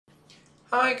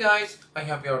Hi guys, I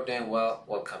hope you're doing well.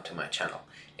 Welcome to my channel.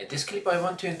 In this clip I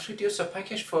want to introduce a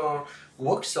package for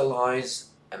Voxelize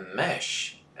a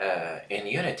mesh in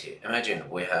Unity. Imagine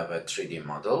we have a 3D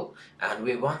model and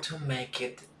we want to make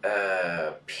it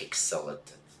a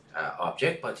pixelated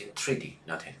object, but in 3D,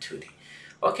 not in 2D.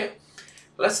 Okay,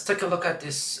 let's take a look at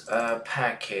this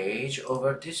package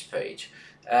over this page.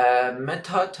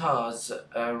 Metatas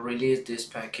released this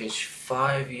package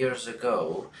 5 years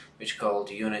ago, which called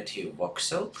Unity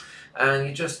Voxel, and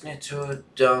you just need to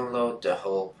download the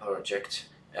whole project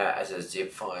as a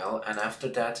zip file, and after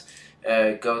that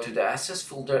go to the assets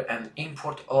folder and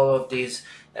import all of these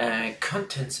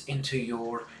contents into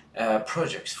your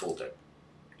projects folder.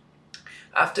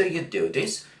 After you do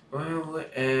this,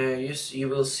 you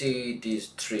will see these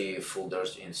three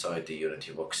folders inside the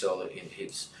Unity Voxel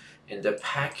in the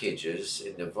packages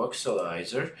in the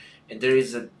Voxelizer, and there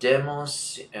is a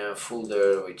demos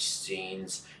folder which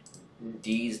scenes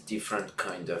these different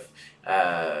kind of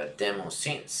demo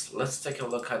scenes. Let's take a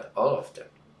look at all of them.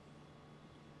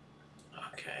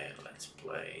 Okay, let's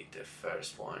play the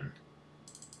first one.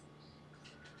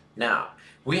 Now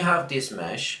we have this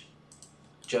mesh,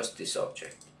 just this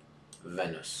object,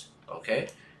 Venus. Okay,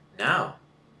 now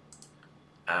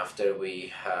after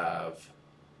we have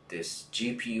this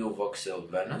GPU voxel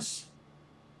Venus,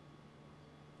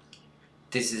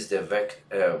 this is the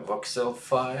voxel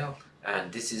file,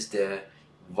 and this is the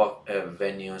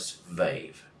Venus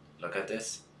wave. Look at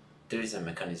this, there is a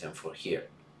mechanism for here.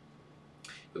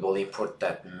 We will import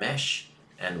that mesh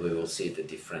and we will see the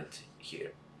different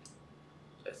here.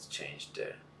 Let's change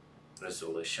the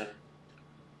resolution,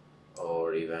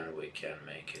 or even we can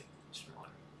make it small.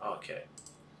 Okay,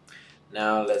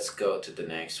 now let's go to the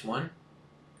next one.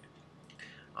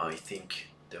 I think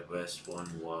the best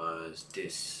one was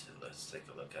this. Let's take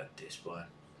a look at this one.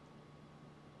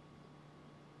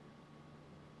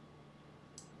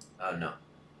 Oh no,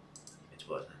 it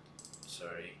wasn't,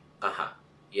 sorry. Aha,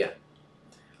 yeah,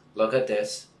 look at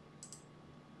this.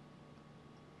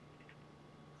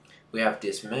 We have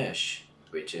this mesh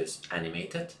which is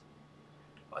animated,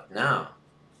 but now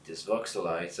it is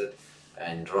voxelized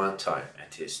and runtime.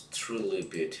 It is truly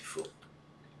beautiful.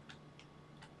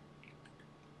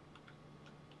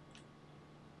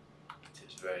 It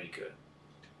is very good.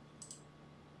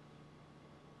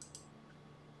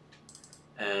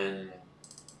 And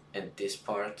in this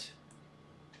part,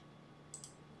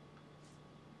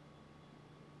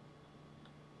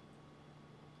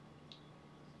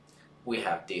 we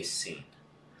have this scene.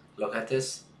 Look at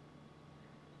this.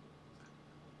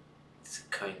 It's a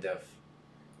kind of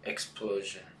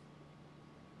explosion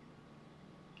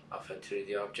of a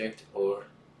 3D object, or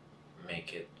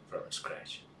make it from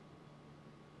scratch.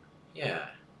 Yeah,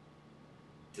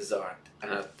 this is art,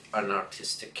 an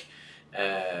artistic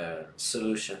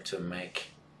solution to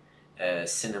make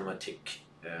cinematic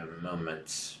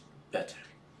moments better.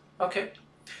 Okay,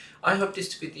 I hope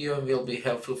this video will be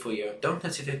helpful for you. Don't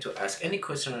hesitate to ask any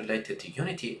question related to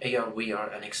Unity, AR,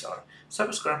 VR, and XR.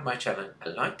 Subscribe my channel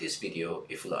and like this video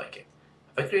if you like it.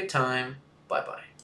 Have a great time. Bye bye.